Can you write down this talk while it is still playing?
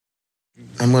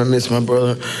I'm going to miss my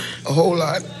brother a whole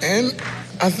lot. And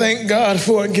I thank God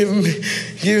for giving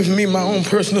me my own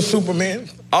personal Superman.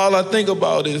 All I think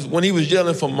about is when he was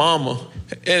yelling for mama.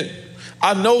 And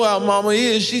I know how mama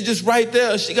is. She's just right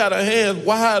there. She got her hands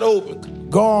wide open.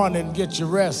 Go on and get your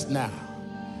rest now.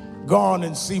 Go on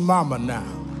and see mama now.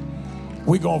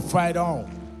 We gonna fight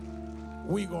on.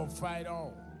 We gonna fight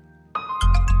on.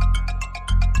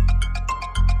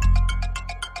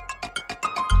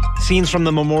 Scenes from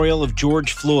the memorial of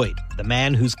George Floyd, the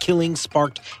man whose killing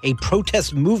sparked a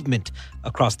protest movement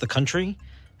across the country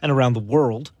and around the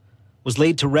world, was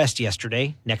laid to rest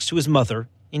yesterday next to his mother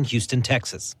in Houston,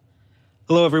 Texas.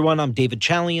 Hello, everyone. I'm David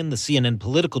Chalian, the CNN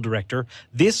political director.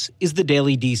 This is the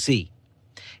Daily DC.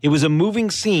 It was a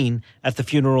moving scene at the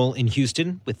funeral in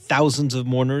Houston, with thousands of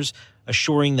mourners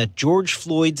assuring that George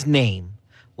Floyd's name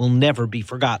will never be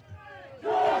forgotten.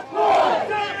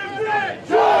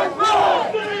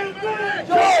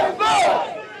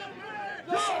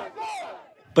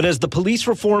 But as the police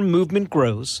reform movement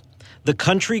grows, the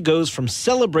country goes from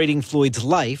celebrating Floyd's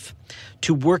life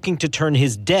to working to turn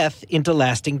his death into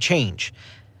lasting change.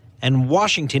 And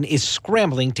Washington is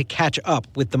scrambling to catch up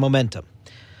with the momentum.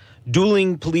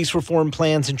 Dueling police reform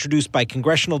plans introduced by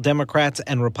congressional Democrats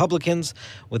and Republicans,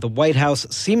 with the White House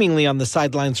seemingly on the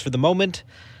sidelines for the moment.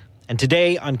 And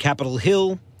today on Capitol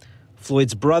Hill,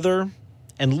 Floyd's brother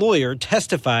and lawyer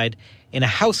testified in a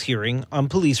House hearing on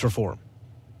police reform.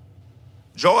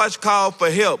 George called for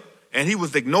help, and he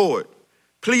was ignored.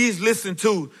 Please listen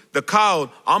to the call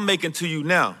I'm making to you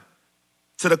now,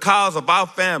 to the calls of our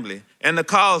family and the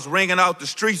calls ringing out the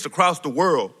streets across the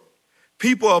world.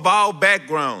 People of all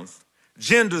backgrounds,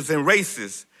 genders, and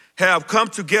races have come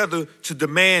together to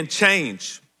demand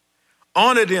change.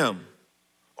 Honor them,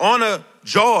 honor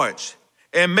George,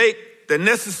 and make the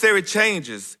necessary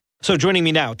changes. So joining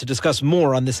me now to discuss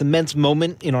more on this immense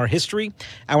moment in our history,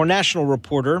 our national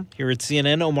reporter here at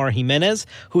CNN, Omar Jimenez,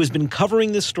 who has been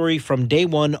covering this story from day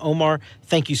one. Omar,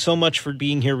 thank you so much for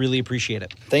being here. Really appreciate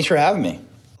it. Thanks for having me.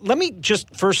 Let me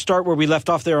just first start where we left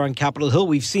off there on Capitol Hill.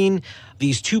 We've seen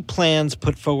these two plans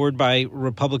put forward by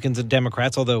Republicans and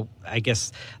Democrats, although I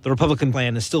guess the Republican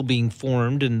plan is still being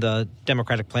formed and the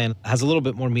Democratic plan has a little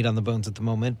bit more meat on the bones at the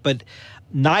moment. But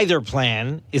neither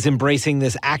plan is embracing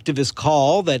this activist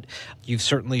call that you've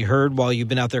certainly heard while you've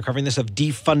been out there covering this of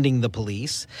defunding the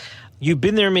police. You've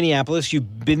been there in Minneapolis.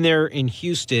 You've been there in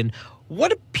Houston.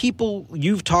 What do people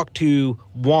you've talked to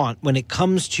want when it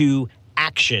comes to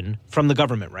action from the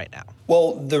government right now?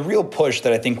 Well, the real push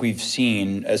that I think we've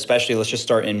seen, especially let's just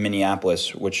start in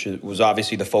Minneapolis, which was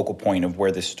obviously the focal point of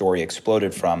where this story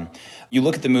exploded from. You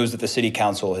look at the moves that the city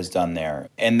council has done there,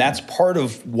 and that's part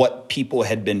of what people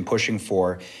had been pushing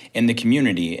for in the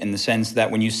community, in the sense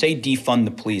that when you say defund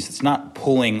the police, it's not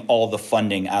pulling all the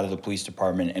funding out of the police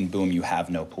department and boom, you have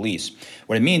no police.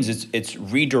 What it means is it's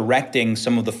redirecting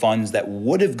some of the funds that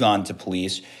would have gone to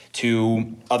police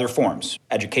to other forms,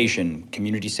 education,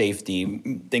 community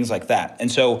safety, things like that. And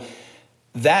so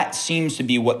that seems to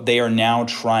be what they are now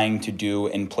trying to do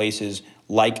in places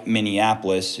like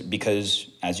Minneapolis, because,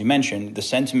 as you mentioned, the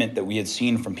sentiment that we had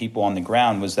seen from people on the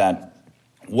ground was that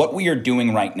what we are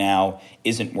doing right now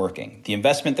isn't working. The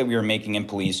investment that we are making in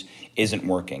police isn't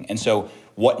working. And so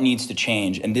what needs to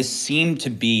change? And this seemed to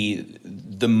be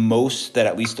the most that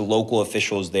at least the local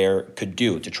officials there could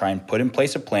do to try and put in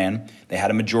place a plan. They had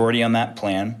a majority on that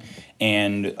plan,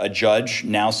 and a judge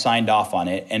now signed off on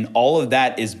it. And all of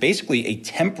that is basically a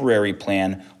temporary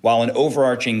plan while an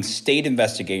overarching state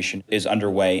investigation is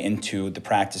underway into the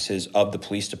practices of the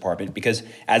police department. Because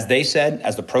as they said,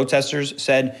 as the protesters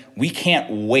said, we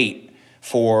can't wait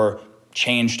for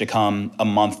change to come a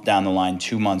month down the line,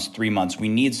 2 months, 3 months. We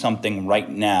need something right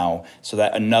now so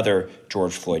that another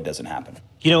George Floyd doesn't happen.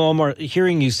 You know, Omar,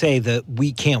 hearing you say the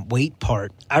 "we can't wait"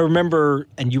 part, I remember,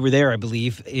 and you were there, I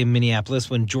believe, in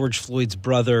Minneapolis when George Floyd's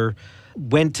brother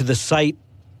went to the site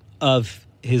of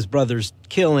his brother's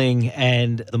killing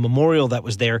and the memorial that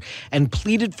was there and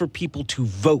pleaded for people to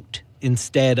vote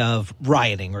instead of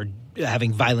rioting or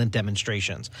having violent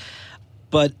demonstrations.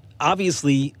 But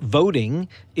obviously, voting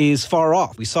is far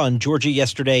off. We saw in Georgia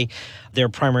yesterday, their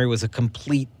primary was a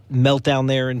complete meltdown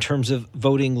there in terms of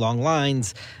voting, long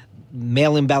lines,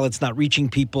 mail-in ballots not reaching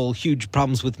people, huge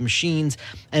problems with machines,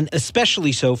 and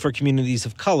especially so for communities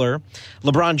of color.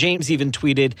 LeBron James even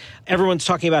tweeted, everyone's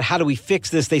talking about how do we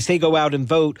fix this? They say go out and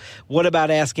vote. What about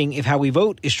asking if how we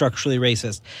vote is structurally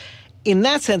racist? In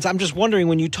that sense, I'm just wondering,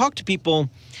 when you talk to people,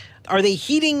 are they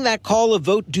heeding that call of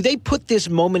vote? Do they put this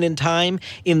moment in time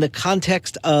in the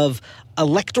context of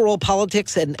electoral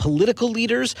politics and political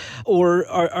leaders, or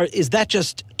is that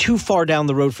just too far down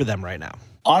the road for them right now?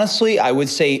 Honestly, I would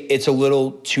say it's a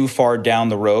little too far down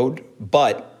the road.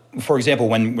 But, for example,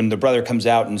 when the brother comes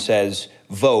out and says,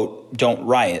 vote, don't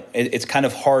riot, it's kind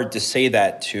of hard to say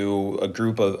that to a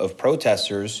group of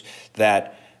protesters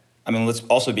that, I mean, let's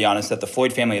also be honest, that the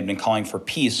Floyd family had been calling for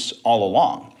peace all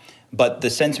along. But the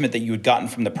sentiment that you had gotten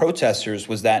from the protesters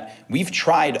was that we've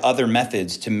tried other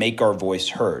methods to make our voice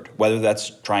heard, whether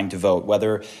that's trying to vote,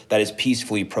 whether that is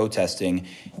peacefully protesting.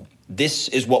 This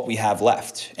is what we have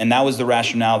left. And that was the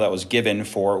rationale that was given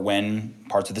for when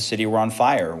parts of the city were on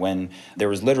fire, when there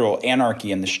was literal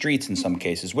anarchy in the streets in some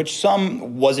cases, which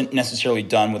some wasn't necessarily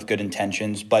done with good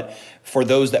intentions. But for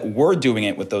those that were doing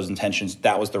it with those intentions,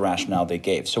 that was the rationale they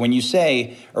gave. So when you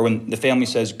say, or when the family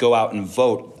says, go out and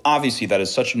vote, obviously that is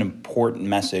such an important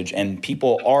message. And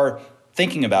people are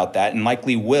thinking about that and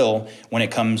likely will when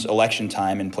it comes election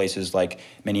time in places like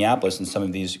Minneapolis and some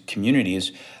of these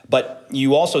communities. But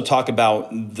you also talk about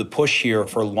the push here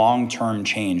for long-term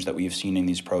change that we've seen in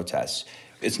these protests.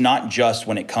 It's not just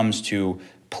when it comes to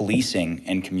policing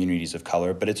in communities of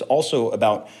color, but it's also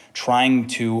about trying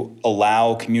to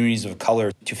allow communities of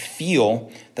color to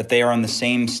feel that they are on the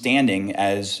same standing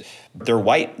as their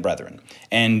white brethren.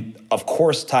 And of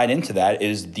course, tied into that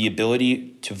is the ability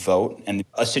to vote, and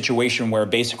a situation where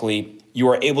basically you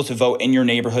are able to vote in your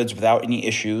neighborhoods without any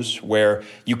issues, where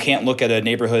you can't look at a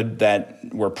neighborhood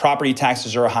where property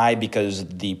taxes are high because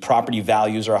the property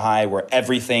values are high, where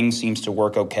everything seems to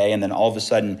work okay, and then all of a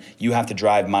sudden you have to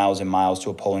drive miles and miles to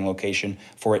a polling location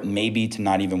for it maybe to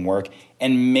not even work.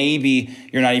 And maybe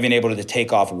you're not even able to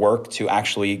take off work to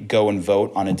actually go and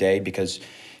vote on a day because,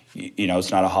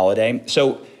 it's not a holiday.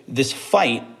 So this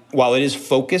fight, while it is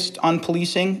focused on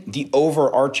policing, the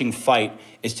overarching fight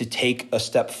is to take a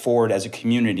step forward as a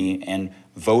community, and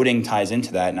voting ties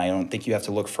into that. And I don't think you have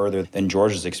to look further than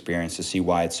Georgia's experience to see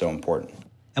why it's so important.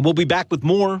 And we'll be back with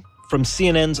more from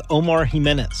CNN's Omar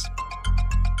Jimenez.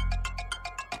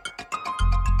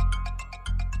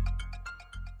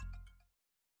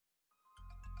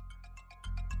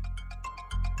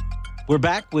 We're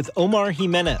back with Omar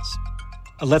Jimenez.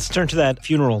 Let's turn to that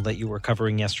funeral that you were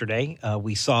covering yesterday.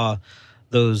 We saw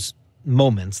those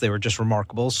moments. They were just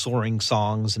remarkable, soaring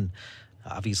songs and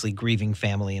obviously grieving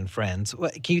family and friends.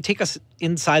 Can you take us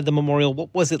inside the memorial?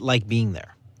 What was it like being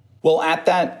there? Well, at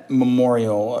that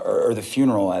memorial, or the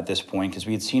funeral at this point, because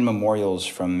we had seen memorials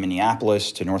from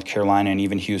Minneapolis to North Carolina and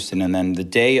even Houston, and then the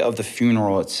day of the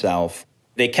funeral itself,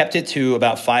 they kept it to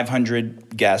about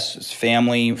 500 guests,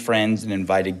 family, friends, and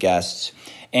invited guests.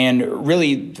 And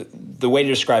really, the way to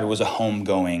describe it was a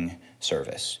homegoing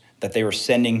service, that they were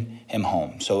sending him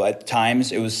home. So at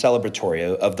times, it was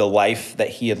celebratory of the life that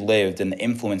he had lived and the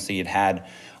influence that he had had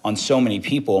on so many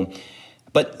people.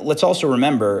 But let's also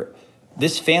remember,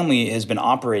 this family has been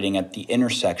operating at the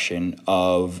intersection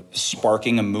of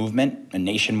sparking a movement, a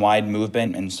nationwide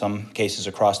movement, in some cases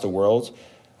across the world,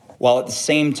 while at the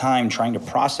same time trying to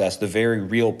process the very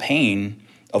real pain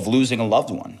of losing a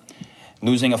loved one.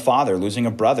 Losing a father, losing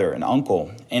a brother, an uncle.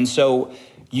 And so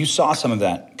you saw some of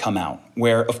that come out,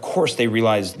 where, of course, they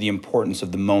realized the importance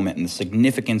of the moment and the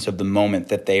significance of the moment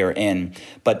that they are in.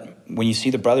 But when you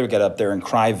see the brother get up there and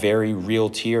cry very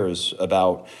real tears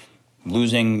about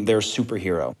losing their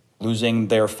superhero, losing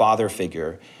their father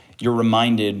figure, you're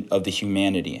reminded of the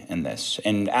humanity in this.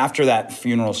 And after that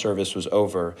funeral service was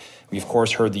over, we, of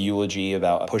course, heard the eulogy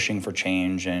about pushing for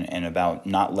change and about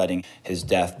not letting his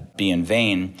death be in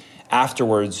vain.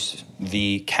 Afterwards,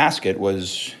 the casket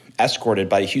was escorted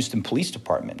by the Houston Police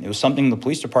Department. It was something the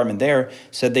police department there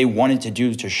said they wanted to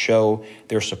do to show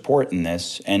their support in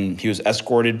this. And he was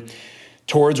escorted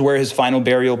towards where his final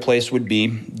burial place would be,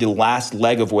 the last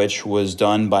leg of which was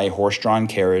done by a horse-drawn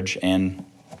carriage, and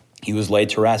he was laid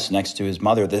to rest next to his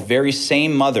mother, the very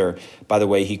same mother, by the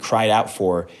way, he cried out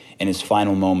for in his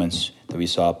final moments that we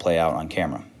saw play out on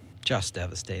camera. Just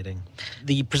devastating.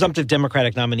 The presumptive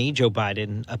Democratic nominee, Joe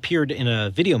Biden, appeared in a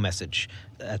video message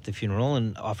at the funeral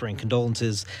and offering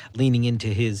condolences, leaning into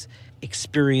his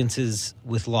experiences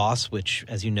with loss, which,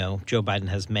 as you know, Joe Biden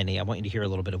has many. I want you to hear a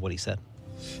little bit of what he said.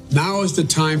 Now is the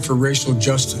time for racial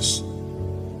justice.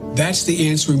 That's the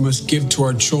answer we must give to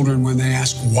our children when they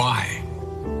ask why.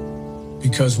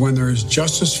 Because when there is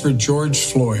justice for George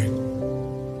Floyd,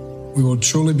 we will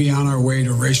truly be on our way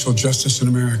to racial justice in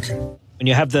America. When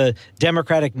you have the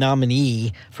Democratic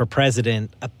nominee for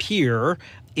president appear,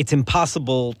 it's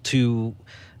impossible to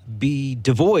be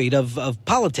devoid of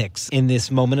politics in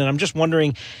this moment. And I'm just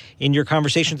wondering, in your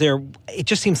conversations there, it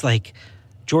just seems like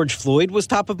George Floyd was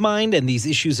top of mind and these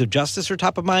issues of justice are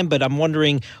top of mind. But I'm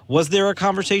wondering, was there a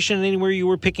conversation anywhere you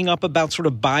were picking up about sort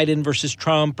of Biden versus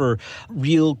Trump or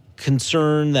real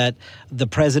concern that the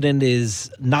president is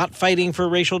not fighting for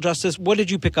racial justice? What did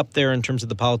you pick up there in terms of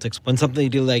the politics when something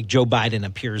like Joe Biden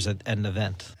appears at an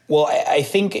event? Well, I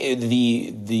think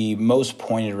the most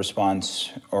pointed response,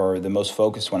 or the most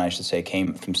focused one, I should say,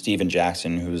 came from Steven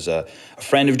Jackson, who's a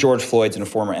friend of George Floyd's and a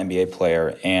former NBA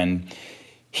player. And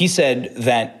he said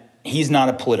that he's not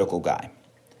a political guy,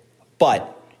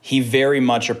 but he very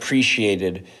much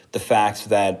appreciated the fact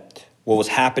that what was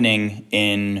happening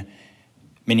in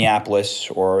Minneapolis,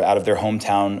 or out of their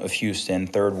hometown of Houston,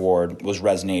 3rd Ward, was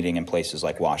resonating in places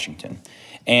like Washington.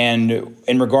 And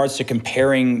in regards to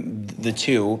comparing the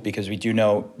two, because we do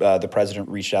know the president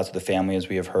reached out to the family, as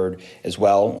we have heard as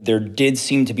well, there did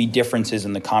seem to be differences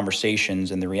in the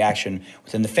conversations and the reaction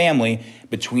within the family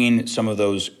between some of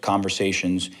those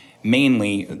conversations.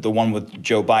 Mainly, the one with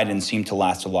Joe Biden seemed to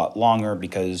last a lot longer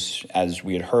because, as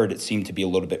we had heard, it seemed to be a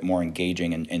little bit more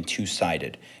engaging and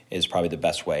two-sided is probably the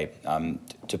best way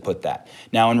to put that.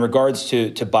 Now, in regards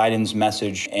to Biden's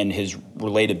message and his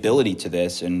relatability to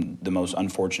this in the most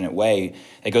unfortunate way,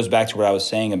 it goes back to what I was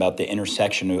saying about the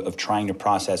intersection of trying to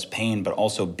process pain, but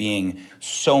also being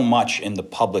so much in the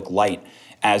public light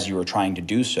as you were trying to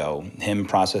do so. Him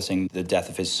processing the death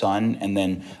of his son, and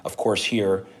then, of course,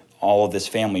 here, all of this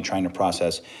family trying to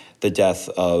process the death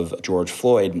of George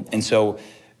Floyd. And so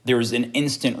there was an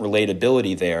instant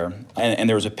relatability there. And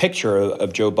there was a picture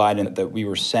of Joe Biden that we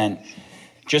were sent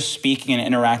just speaking and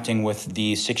interacting with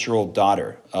the 6-year-old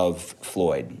daughter of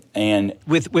Floyd. And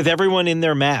with everyone in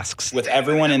their masks. With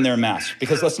everyone in their masks.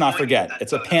 Because let's not forget,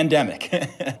 it's a pandemic.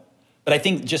 But I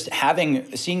think just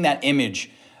seeing that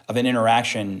image of an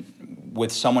interaction with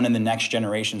someone in the next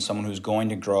generation, someone who's going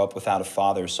to grow up without a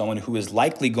father, someone who is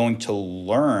likely going to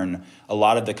learn a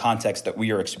lot of the context that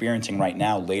we are experiencing right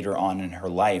now later on in her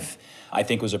life, I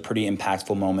think was a pretty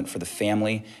impactful moment for the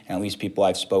family, and at least people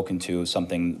I've spoken to,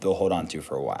 something they'll hold on to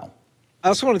for a while. I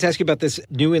also wanted to ask you about this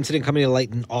new incident coming to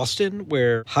light in Austin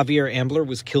where Javier Ambler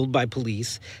was killed by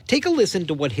police. Take a listen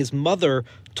to what his mother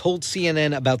told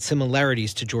CNN about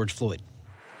similarities to George Floyd.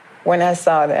 When I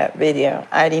saw that video,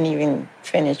 I didn't even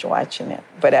finish watching it,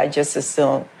 but I just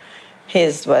assumed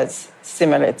his was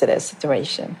similar to that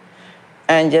situation.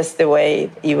 And just the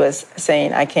way he was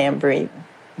saying, I can't breathe.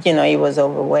 You know, he was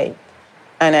overweight.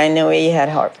 And I knew he had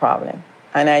heart problem.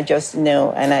 And I just knew,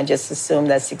 and I just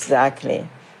assumed that's exactly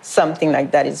something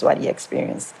like that is what he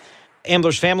experienced.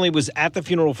 Ambler's family was at the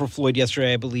funeral for Floyd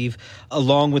yesterday, I believe,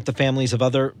 along with the families of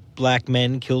other black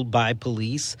men killed by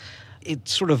police.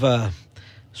 It's sort of a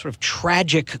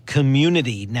tragic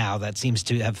community now that seems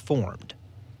to have formed.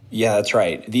 Yeah, that's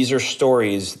right. These are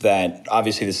stories that,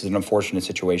 obviously, this is an unfortunate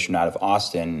situation out of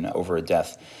Austin over a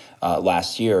death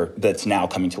last year that's now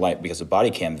coming to light because of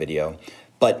body cam video.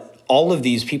 But all of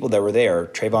these people that were there,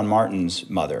 Trayvon Martin's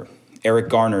mother, Eric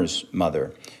Garner's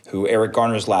mother, who Eric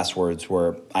Garner's last words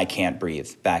were, I can't breathe,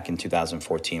 back in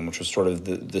 2014, which was sort of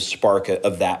the spark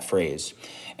of that phrase.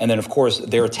 And then, of course,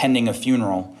 they're attending a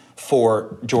funeral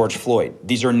for George Floyd.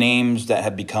 These are names that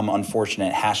have become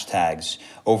unfortunate hashtags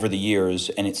over the years,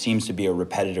 and it seems to be a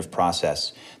repetitive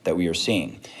process that we are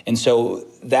seeing. And so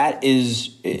that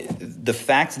is the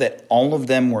fact that all of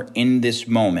them were in this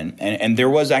moment, and there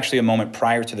was actually a moment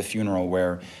prior to the funeral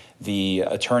where the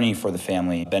attorney for the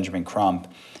family, Benjamin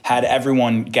Crump, had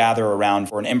everyone gather around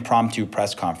for an impromptu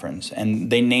press conference,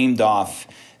 and they named off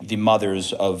the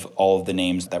mothers of all of the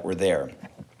names that were there.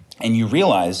 And you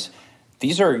realize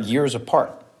these are years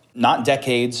apart, not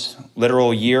decades,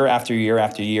 literal year after year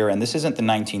after year. And this isn't the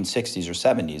 1960s or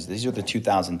 70s. These are the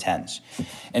 2010s.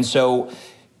 And so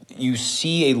you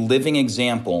see a living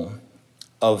example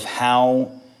of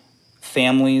how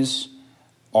families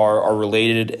are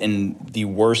related in the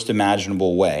worst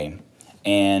imaginable way.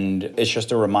 And it's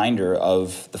just a reminder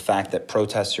of the fact that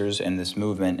protesters in this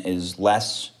movement is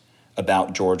less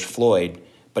about George Floyd,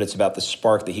 but it's about the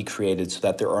spark that he created so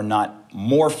that there are not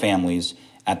more families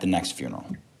at the next funeral.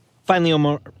 Finally,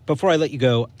 Omar, before I let you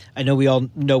go, I know we all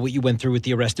know what you went through with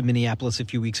the arrest in Minneapolis a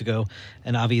few weeks ago,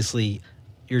 and obviously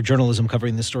your journalism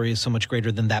covering this story is so much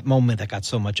greater than that moment that got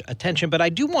so much attention. But I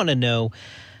do want to know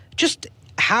just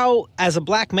how, as a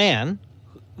black man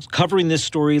covering this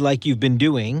story like you've been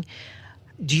doing,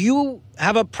 do you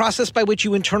have a process by which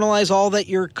you internalize all that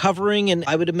you're covering? And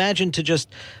I would imagine to just,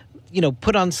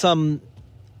 put on some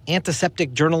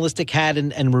antiseptic journalistic hat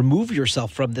and remove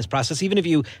yourself from this process, even if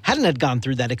you hadn't had gone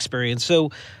through that experience. So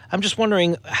I'm just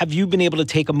wondering, have you been able to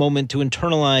take a moment to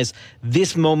internalize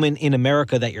this moment in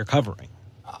America that you're covering?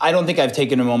 I don't think I've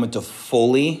taken a moment to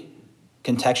fully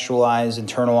contextualize,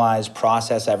 internalize,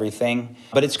 process everything.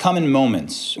 But it's come in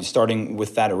moments, starting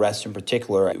with that arrest in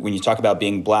particular. When you talk about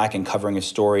being Black and covering a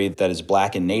story that is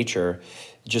Black in nature,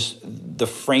 just the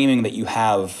framing that you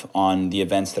have on the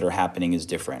events that are happening is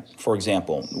different. For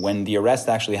example, when the arrest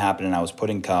actually happened and I was put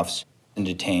in cuffs and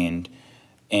detained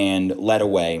and led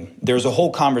away, there's a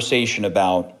whole conversation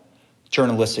about,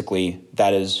 journalistically,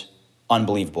 that is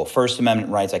unbelievable. First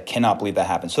Amendment rights, I cannot believe that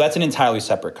happened. So that's an entirely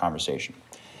separate conversation.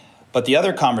 But the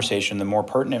other conversation, the more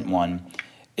pertinent one,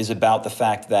 is about the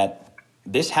fact that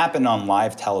this happened on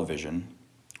live television,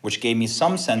 which gave me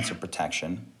some sense of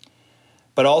protection,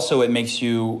 but also it makes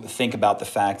you think about the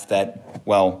fact that,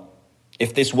 well,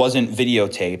 if this wasn't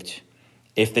videotaped,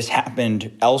 if this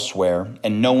happened elsewhere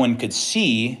and no one could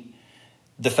see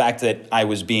the fact that I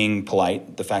was being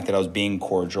polite, the fact that I was being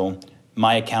cordial,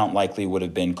 my account likely would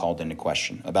have been called into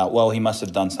question about, well, he must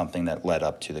have done something that led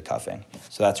up to the cuffing.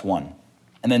 So that's one.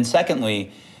 And then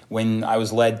secondly, when I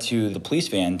was led to the police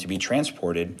van to be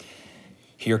transported,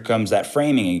 here comes that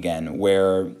framing again,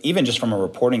 where even just from a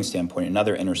reporting standpoint,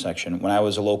 another intersection, when I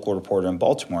was a local reporter in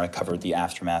Baltimore, I covered the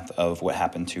aftermath of what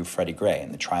happened to Freddie Gray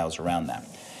and the trials around that.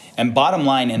 And bottom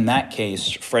line, in that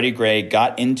case, Freddie Gray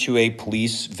got into a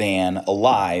police van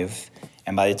alive,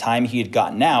 and by the time he had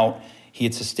gotten out, he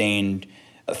had sustained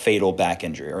a fatal back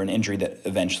injury, or an injury that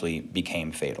eventually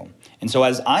became fatal. And so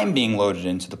as I'm being loaded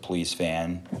into the police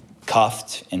van,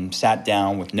 cuffed and sat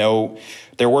down with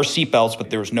there were seatbelts, but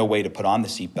there was no way to put on the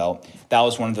seatbelt, that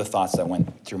was one of the thoughts that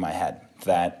went through my head,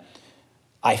 that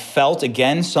I felt,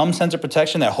 again, some sense of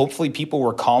protection, that hopefully people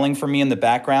were calling for me in the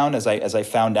background. As I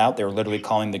found out, they were literally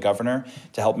calling the governor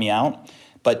to help me out.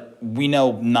 But we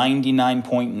know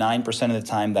 99.9% of the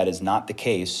time that is not the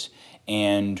case.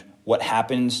 And what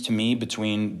happens to me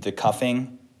between the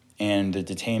cuffing and the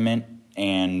detainment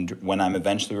and when I'm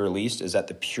eventually released is at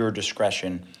the pure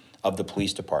discretion of the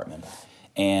police department.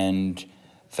 And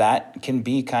that can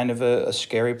be kind of a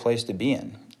scary place to be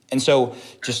in. And so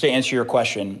just to answer your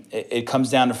question, it comes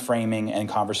down to framing and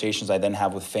conversations I then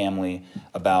have with family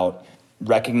about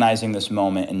recognizing this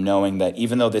moment and knowing that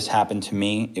even though this happened to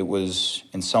me, it was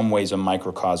in some ways a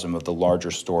microcosm of the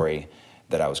larger story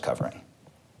that I was covering.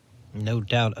 No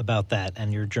doubt about that.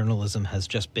 And your journalism has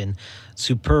just been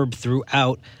superb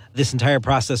throughout this entire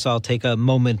process. I'll take a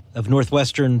moment of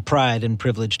Northwestern pride and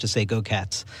privilege to say go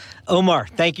Cats. Omar,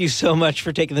 thank you so much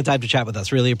for taking the time to chat with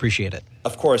us. Really appreciate it.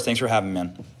 Of course. Thanks for having me,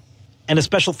 man. And a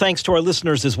special thanks to our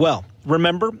listeners as well.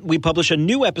 Remember, we publish a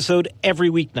new episode every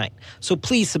weeknight, so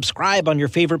please subscribe on your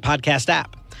favorite podcast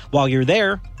app. While you're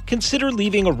there, consider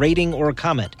leaving a rating or a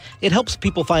comment. It helps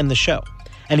people find the show.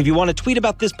 And if you want to tweet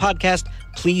about this podcast,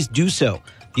 please do so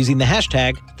using the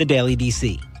hashtag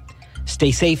 #TheDailyDC.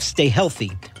 Stay safe, stay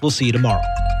healthy. We'll see you tomorrow.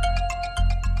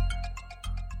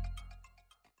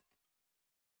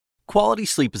 Quality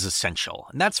sleep is essential,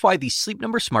 and that's why the Sleep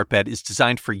Number Smart Bed is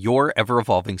designed for your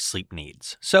ever-evolving sleep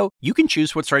needs. So you can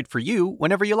choose what's right for you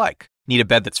whenever you like. Need a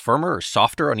bed that's firmer or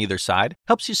softer on either side?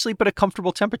 Helps you sleep at a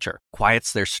comfortable temperature.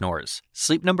 Quiets their snores.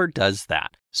 Sleep Number does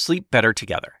that. Sleep better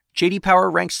together. J.D. Power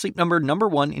ranks Sleep Number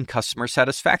 #1 in customer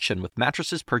satisfaction with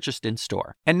mattresses purchased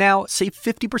in-store. And now, save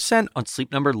 50% on Sleep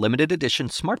Number limited edition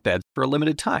smart beds for a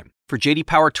limited time. For J.D.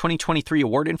 Power 2023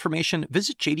 award information,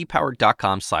 visit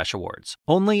jdpower.com/awards.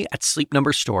 Only at Sleep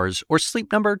Number stores or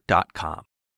sleepnumber.com.